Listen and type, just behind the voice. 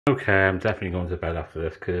Okay, I'm definitely going to bed after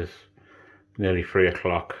this because nearly 3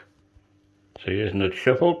 o'clock. So here's Nudge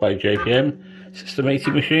Shuffle by JPM System 80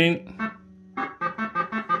 machine.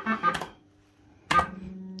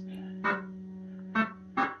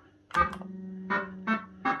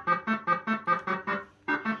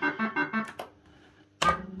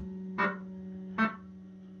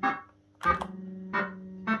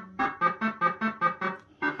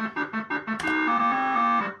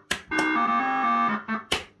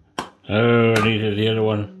 Oh, I needed the other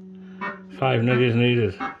one. 5 nudges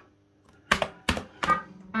needed.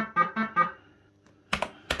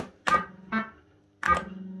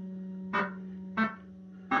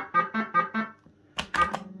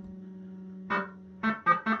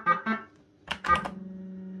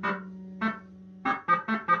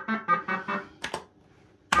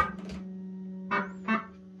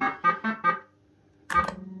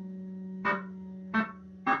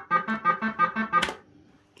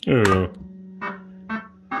 Oh.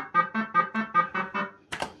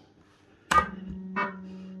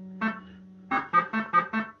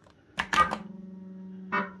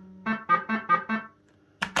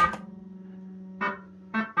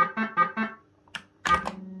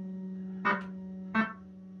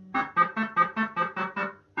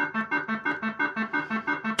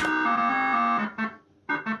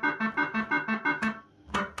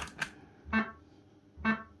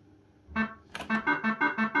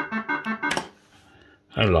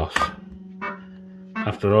 I lost.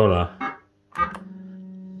 After all that.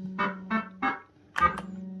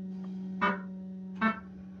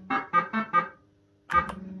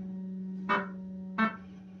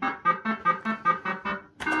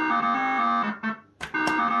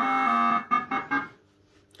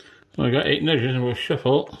 So I got 8 nudges and we'll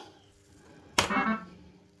shuffle.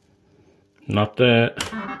 Not there.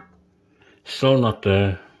 Still not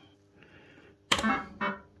there.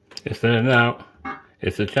 It's there now.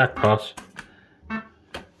 It's a jackpot.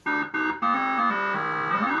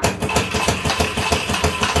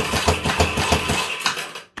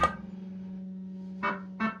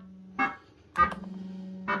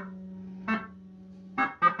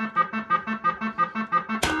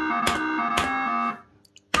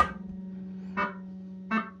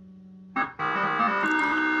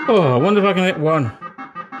 Oh, I wonder if I can hit one.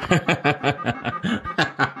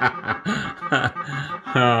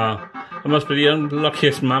 Oh, I must be the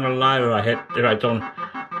unluckiest man alive if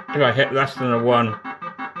I hit less than a 1.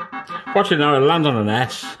 Watch it now, it'll land on an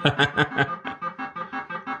S.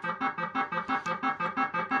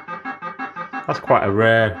 That's quite a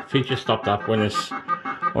rare feature stop that when it's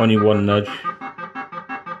only 1 nudge.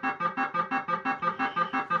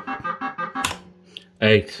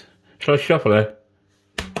 8. Shall I shuffle it?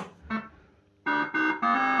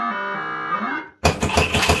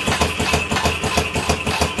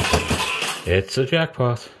 It's a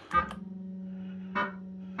jackpot.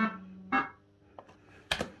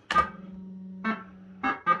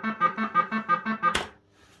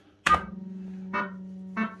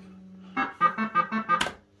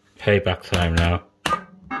 Payback time now.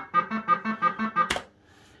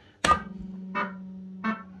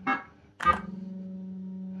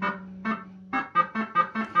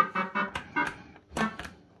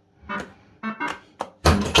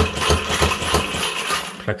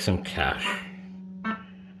 Collect some cash.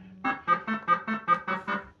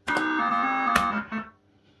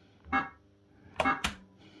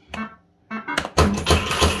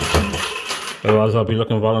 Otherwise I'll be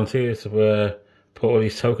looking for volunteers to put all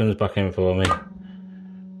these tokens back in for me.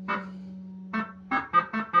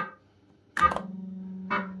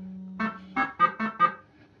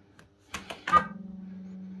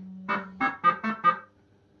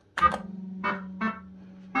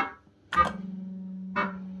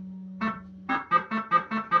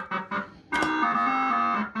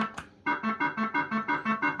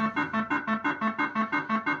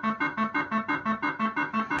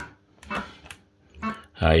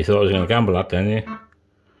 You thought I was going to gamble that, didn't you?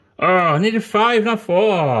 Oh, I needed 5, not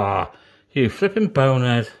 4. You flipping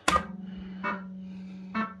bonehead.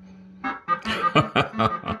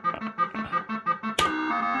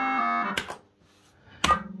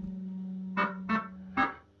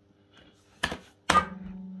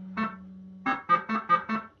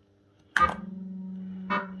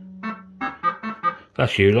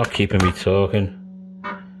 That's you lot keeping me talking.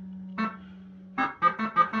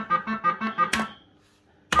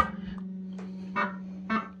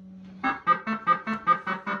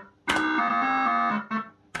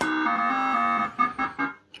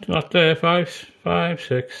 Not there. 5,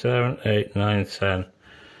 6, 7, 8, 9, 10.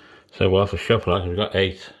 So we'll have to shuffle that because we've got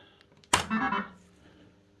 8.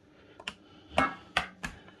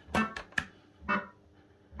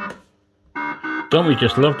 Don't we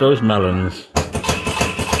just love those melons?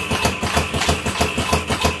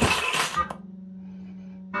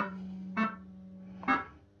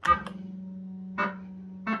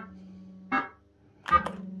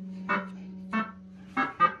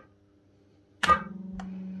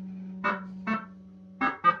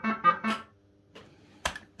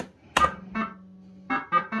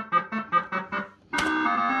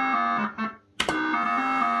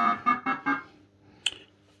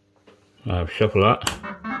 I'll shuffle that.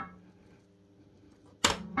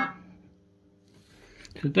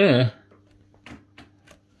 Is it there?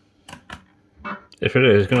 If it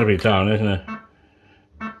is, it's going to be down, isn't it?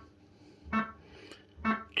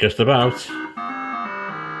 Just about.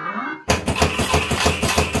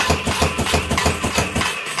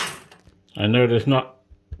 I know there's not,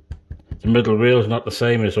 the middle reel is not the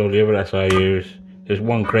same as all the other SIUs. There's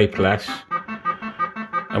one grape less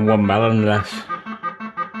and one melon less.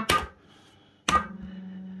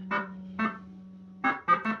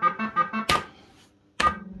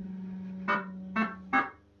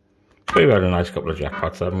 We've had a nice couple of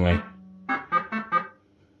jackpots, haven't we?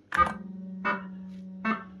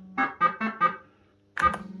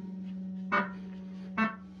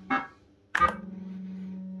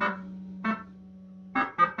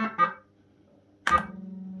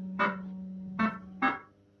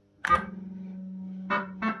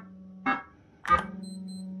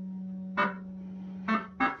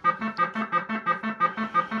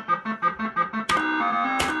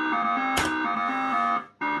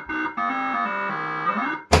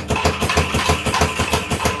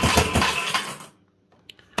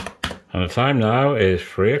 And the time now is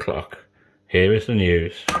 3 o'clock. Here is the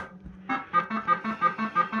news.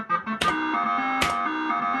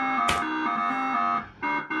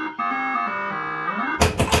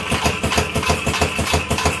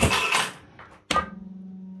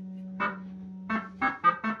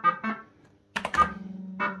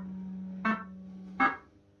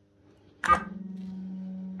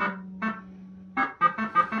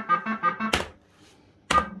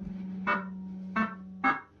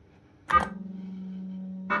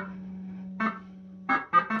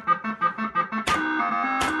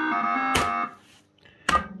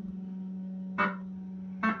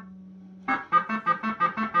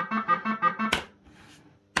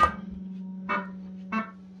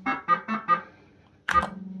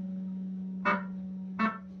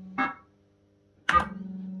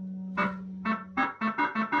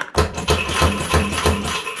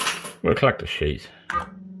 We'll collect the sheet.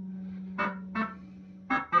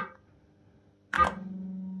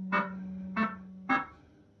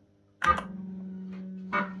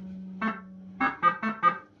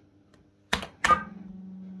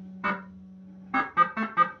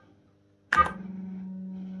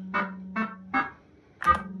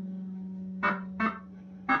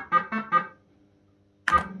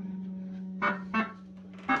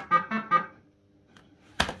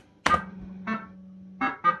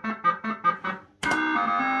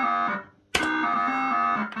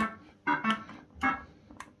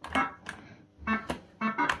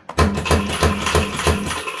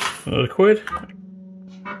 Another quid.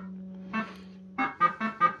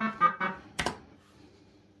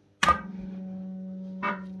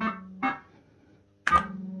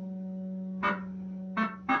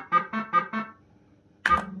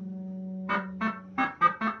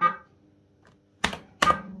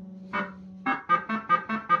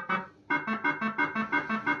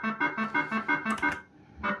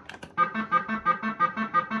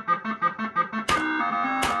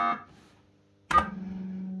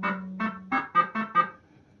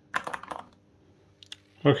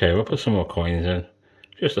 Okay, we'll put some more coins in,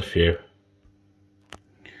 just a few.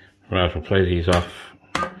 Right, we'll play these off,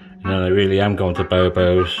 and then I really am going to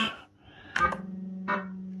Bobo's.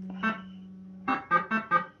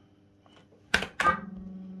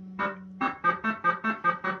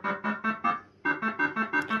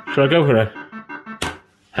 Should I go for it?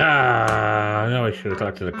 Ah, I know I should have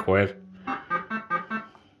collected a quid.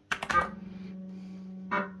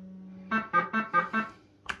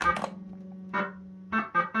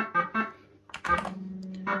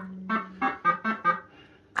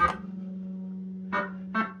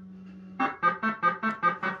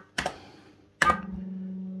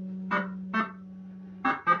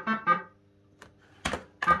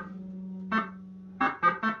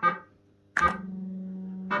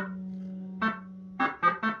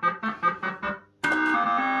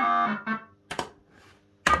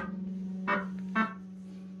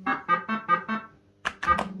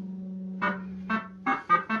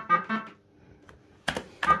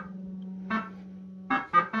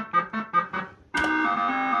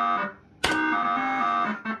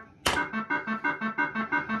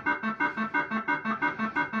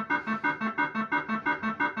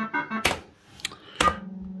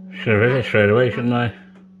 Should have hit it straight away, shouldn't I?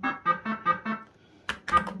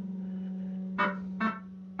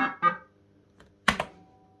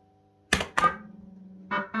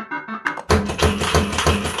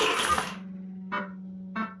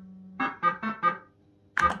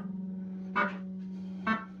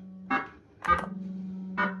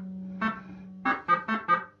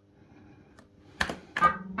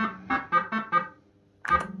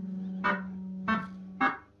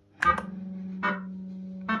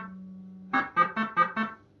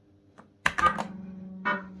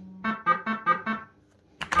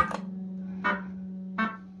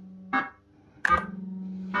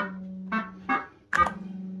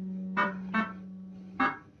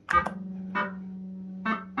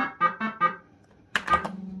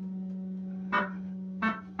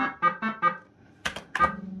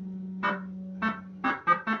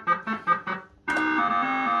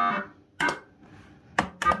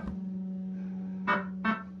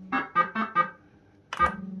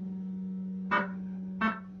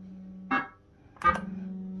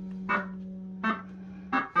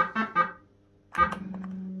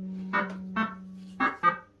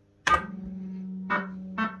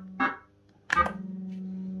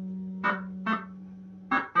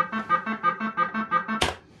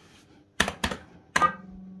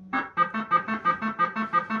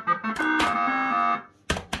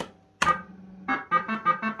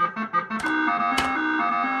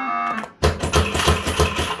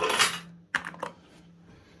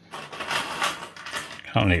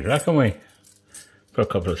 Can't leave that, can we? Put a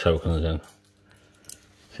couple of tokens in.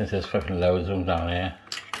 Since there's fucking loads of them down here.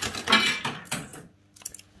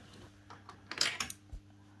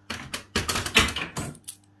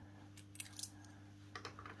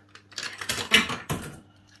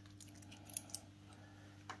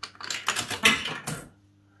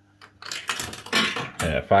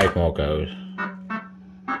 Yeah, 5 more goes.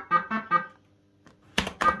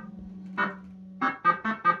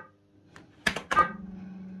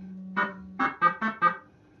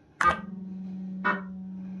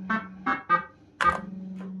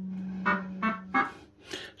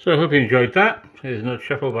 So I hope you enjoyed that. Here's Nudge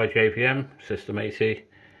Shuffle by JPM, System 80,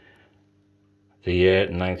 the year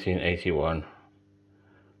 1981.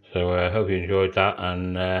 So I hope you enjoyed that,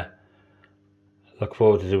 and look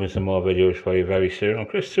forward to doing some more videos for you very soon on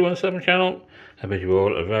Chris217 channel. I bid you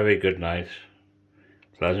all a very good night.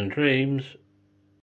 Pleasant dreams.